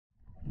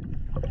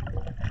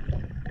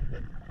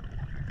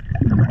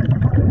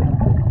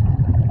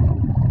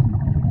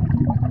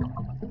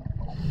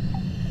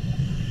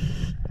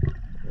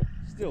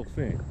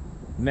STILLFIN,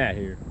 Matt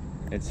here,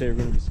 and today we're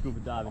going to be scuba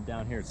diving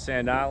down here at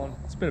Sand Island.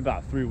 It's been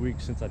about 3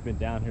 weeks since I've been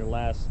down here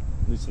last,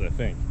 at least I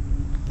think.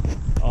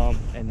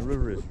 And the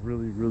river is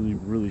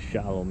really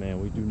shallow,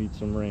 man. We do need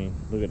some rain.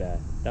 Look at that.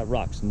 That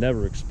rock's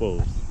never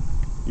exposed.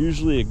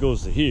 Usually it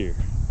goes to here,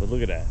 but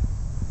look at that.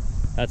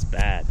 That's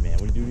bad, man.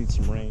 We do need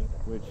some rain,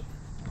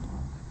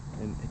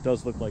 and it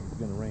does look like it's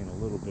going to rain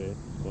a little bit,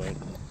 but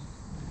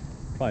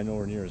probably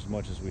nowhere near as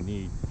much as we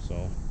need.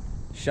 So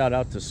shout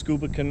out to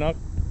Scuba Canuck.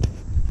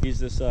 He's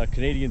this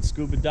Canadian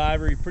scuba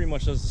diver. He pretty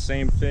much does the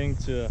same thing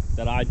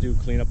that I do,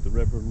 clean up the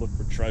river, look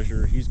for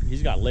treasure.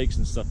 He's got lakes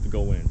and stuff to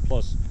go in.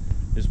 Plus,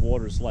 his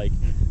water's like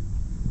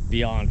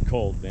beyond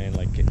cold, man.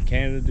 Like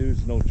Canada,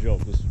 dude's no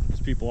joke. These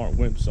people aren't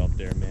wimps up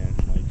there, man.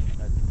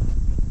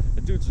 Like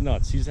that dude's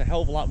nuts. He's a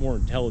hell of a lot more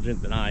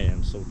intelligent than I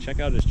am. So check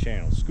out his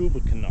channel, Scuba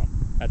Canuck.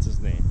 That's his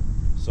name.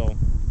 So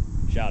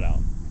shout out.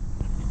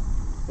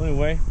 But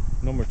anyway,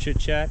 no more chit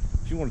chat.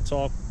 If you want to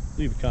talk,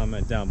 leave a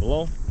comment down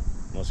below.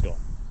 Let's go.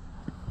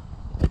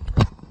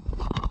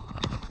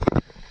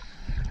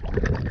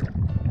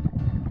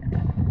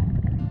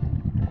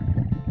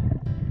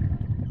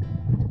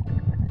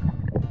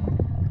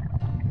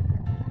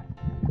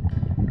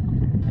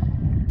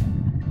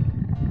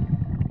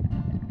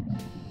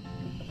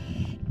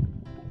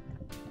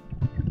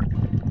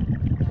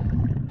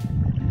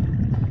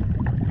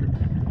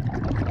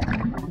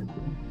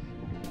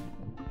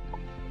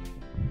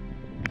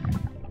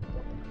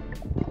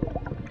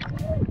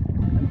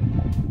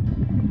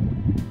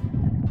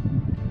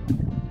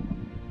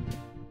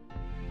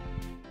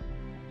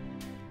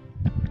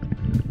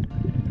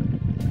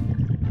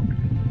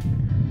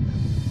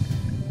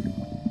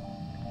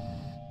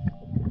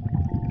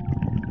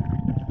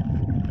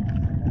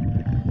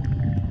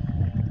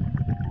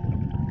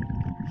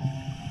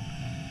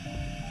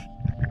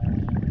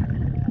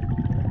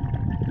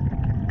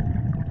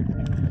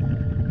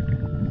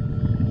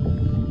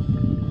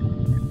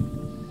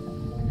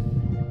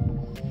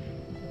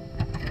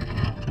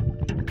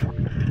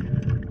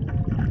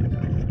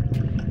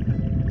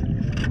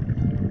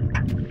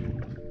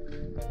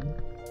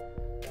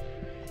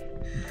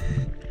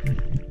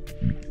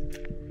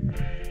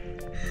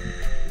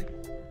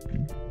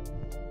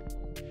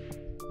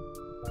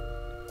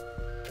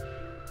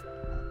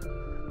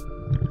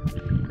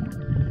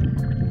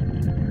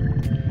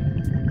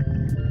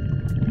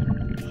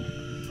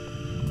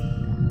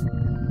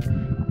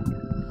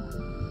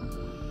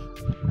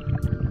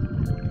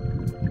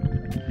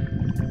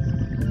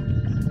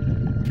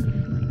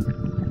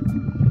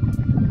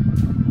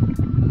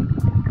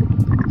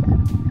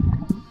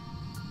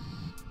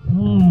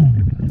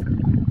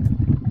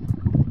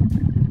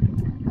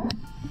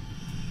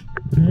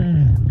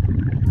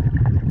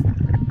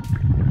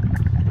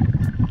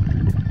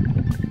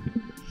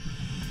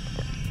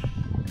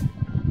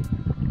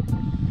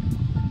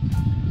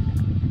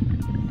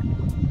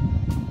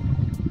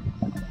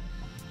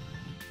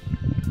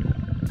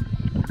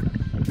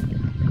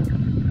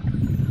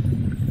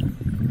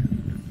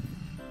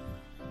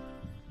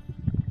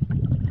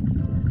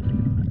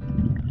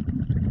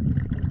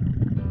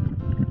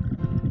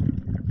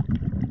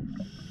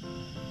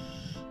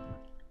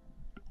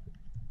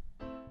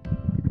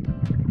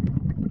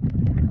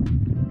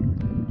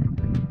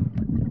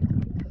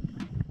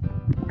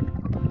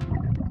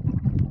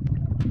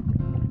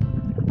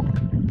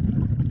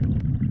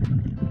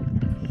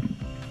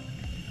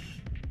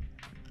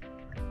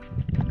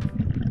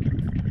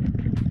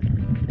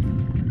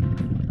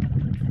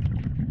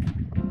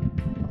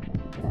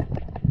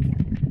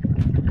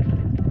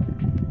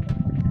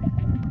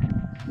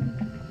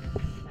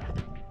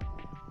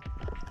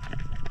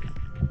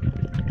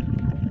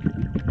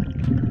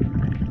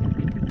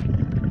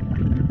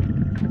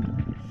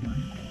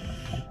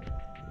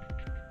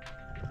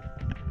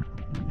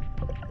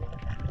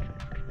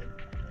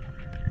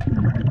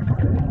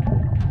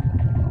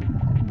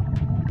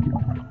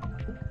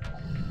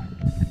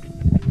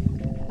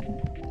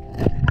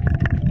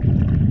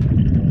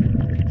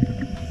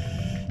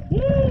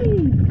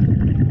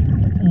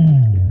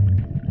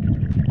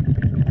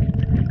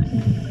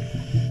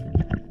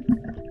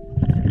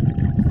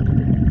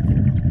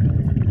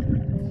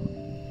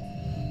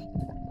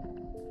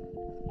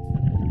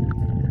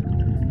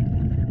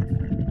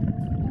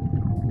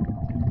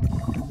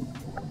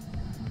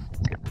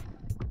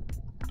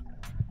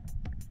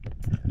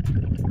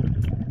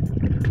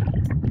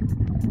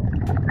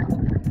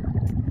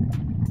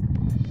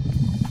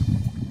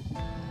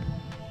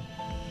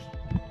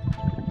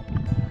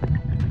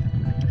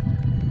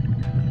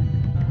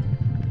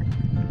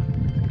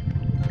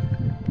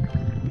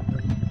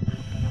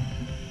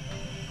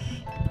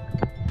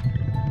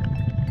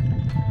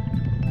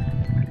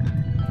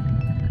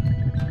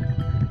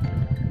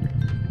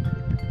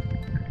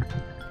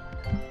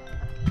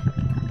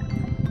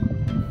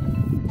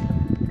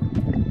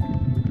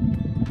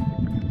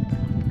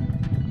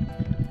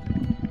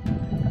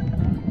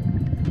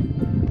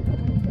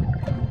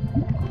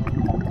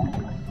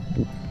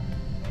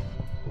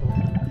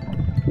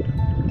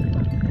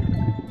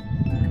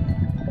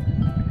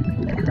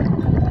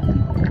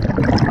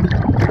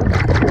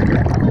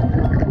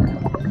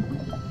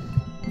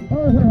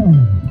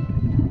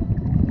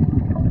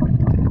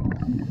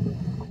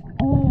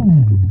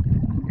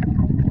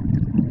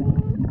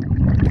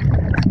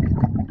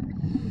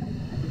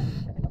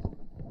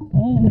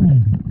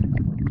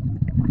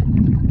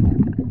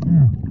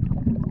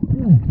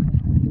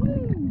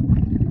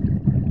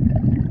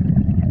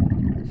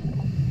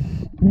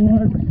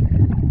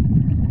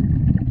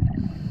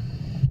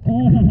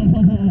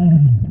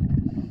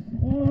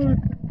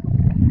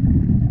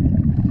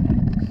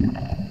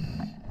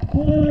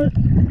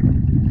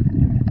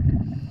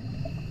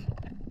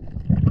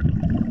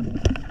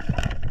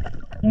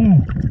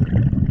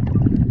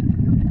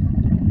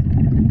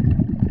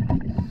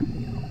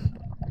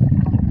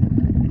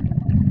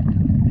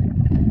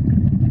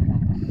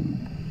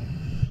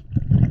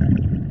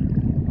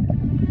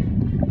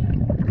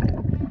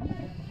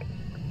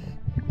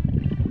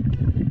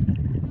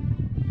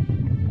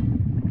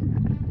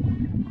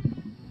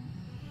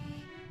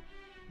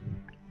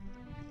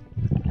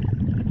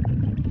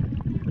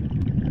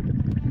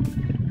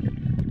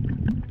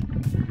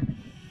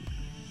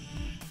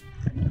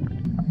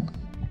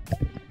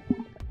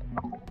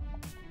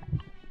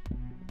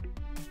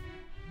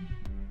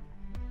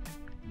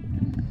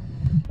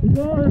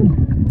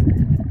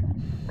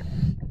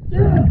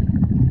 Yeah!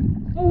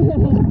 Oh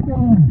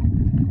God!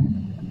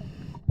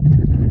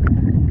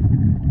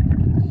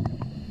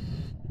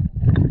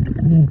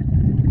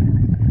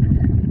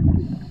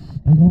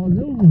 I got a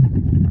little one.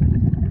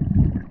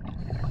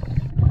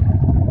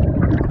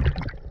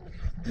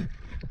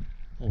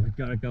 Oh my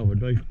God, I got my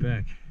knife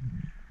back.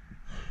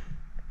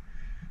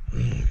 Oh,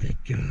 thank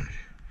God.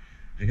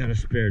 I got a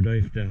spare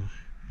knife now.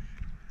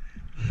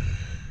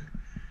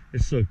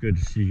 It's so good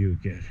to see you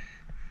again.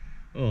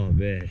 Oh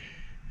man.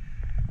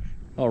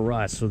 All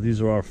right, so these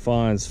are our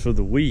finds for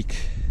the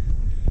week.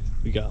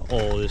 We got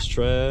all this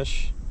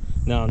trash.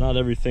 Now, not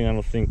everything I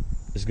don't think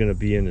is gonna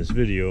be in this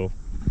video,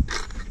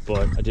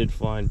 but I did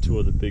find 2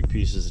 other big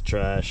pieces of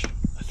trash.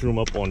 I threw them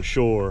up on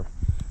shore,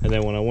 and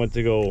then when I went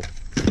to go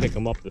pick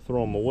them up to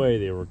throw them away,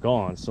 they were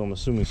gone. So I'm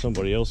assuming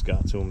somebody else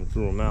got to them and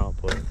threw them out.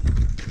 But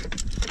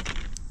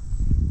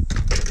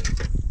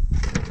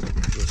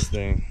this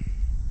thing,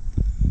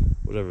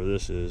 whatever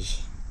this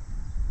is,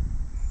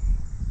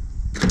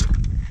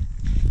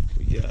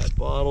 we got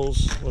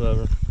bottles,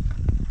 whatever.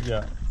 We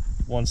got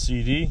 1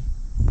 CD,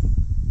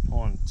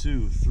 1,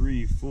 2,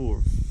 3,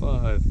 4,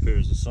 5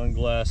 pairs of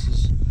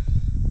sunglasses.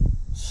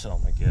 Oh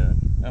my God,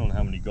 I don't know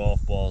how many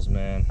golf balls,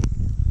 man.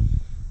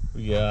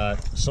 We got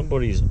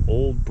somebody's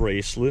old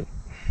bracelet.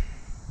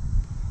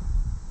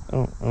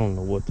 I don't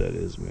know what that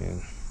is,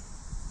 man.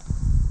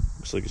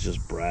 Looks like it's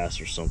just brass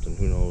or something,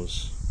 who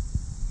knows.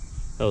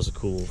 That was a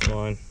cool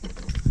find.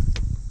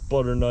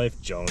 Butter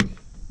knife, junk.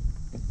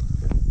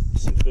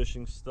 Some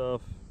fishing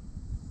stuff.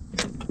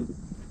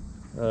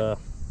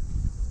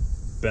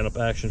 Bent up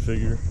action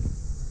figure.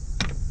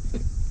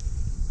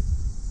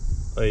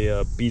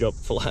 A beat up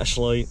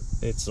flashlight.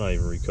 It's not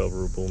even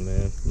recoverable,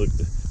 man. Look,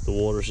 the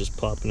water's just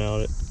popping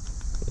out it.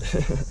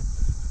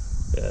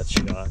 Yeah, it's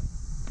shot.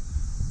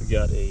 We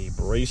got a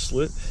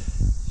bracelet,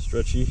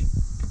 stretchy.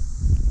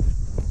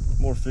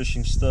 More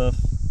fishing stuff.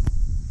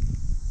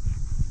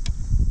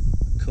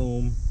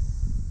 Comb.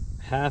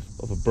 Half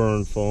of a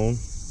burn phone.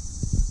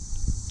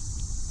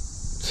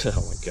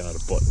 Oh my God, a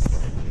button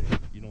phone.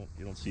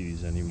 You don't see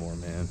these anymore,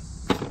 man.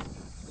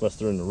 Unless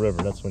they're in the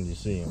river, that's when you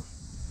see them.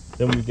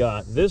 Then we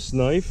got this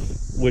knife,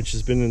 which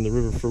has been in the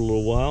river for a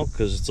little while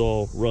because it's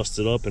all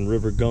rusted up and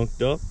river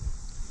gunked up.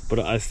 But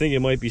I think it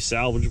might be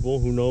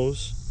salvageable, who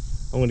knows.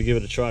 I'm gonna give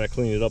it a try to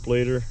clean it up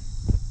later.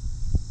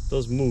 It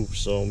does move,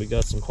 so we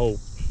got some hope.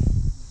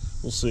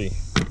 We'll see.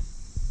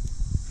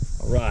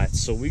 All right,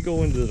 so we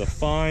go into the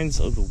finds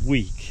of the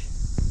week.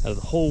 Out of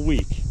the whole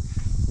week,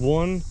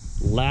 1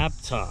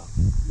 laptop.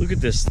 Look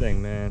at this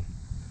thing, man.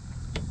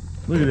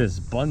 Look at this,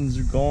 buttons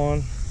are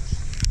gone.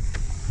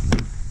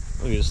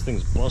 Look at this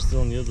thing's busted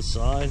on the other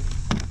side.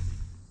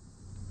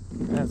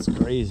 That's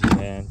crazy,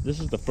 man. This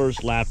is the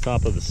first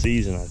laptop of the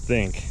season, I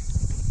think.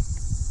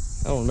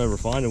 I don't remember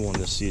finding one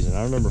this season.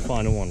 I remember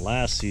finding one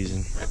last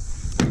season.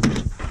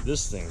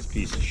 This thing's a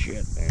piece of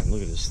shit, man.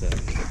 Look at this thing.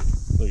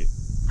 Look at,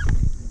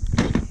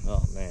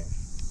 oh man.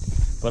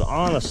 But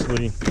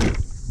honestly,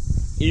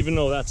 even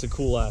though that's a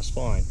cool ass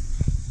find,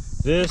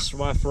 this,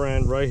 my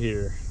friend, right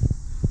here,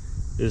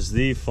 is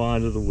the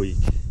find of the week.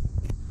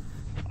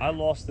 I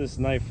lost this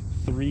knife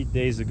 3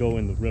 days ago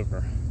in the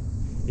river.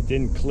 It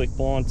didn't click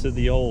onto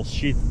the old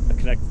sheath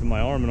connected to my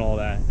arm and all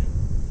that.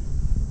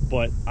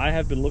 But I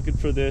have been looking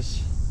for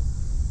this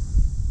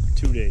for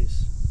 2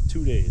 days.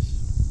 2 days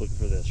looking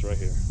for this right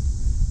here.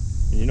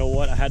 And you know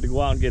what? I had to go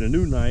out and get a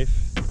new knife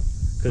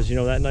because, you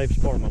know, that knife is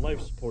part of my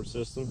life support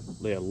system.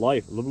 Yeah,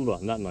 life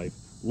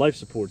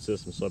support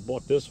system. So I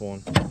bought this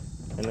one,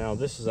 and now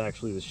this is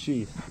actually the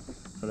sheath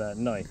for that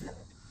knife.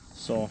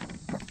 So,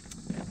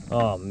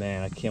 oh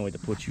man, I can't wait to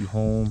put you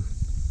home.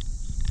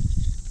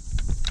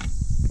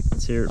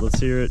 Let's hear it, let's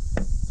hear it.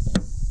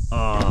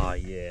 Ah,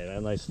 yeah,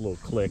 that nice little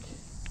click.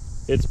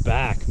 It's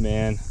back,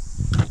 man.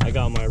 I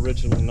got my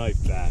original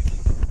knife back.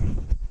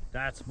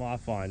 That's my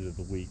find of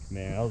the week,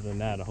 man. Other than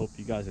that, I hope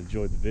you guys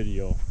enjoyed the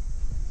video.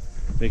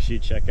 Make sure you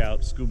check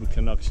out Scuba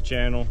Canucks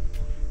channel.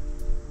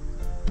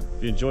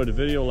 If you enjoyed the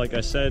video, like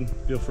I said,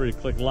 feel free to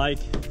click like.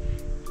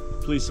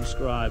 Please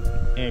subscribe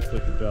and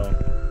click the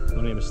bell.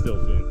 My name is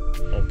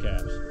STILLFIN, all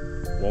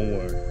caps, one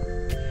word.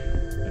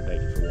 And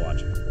thank you for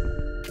watching.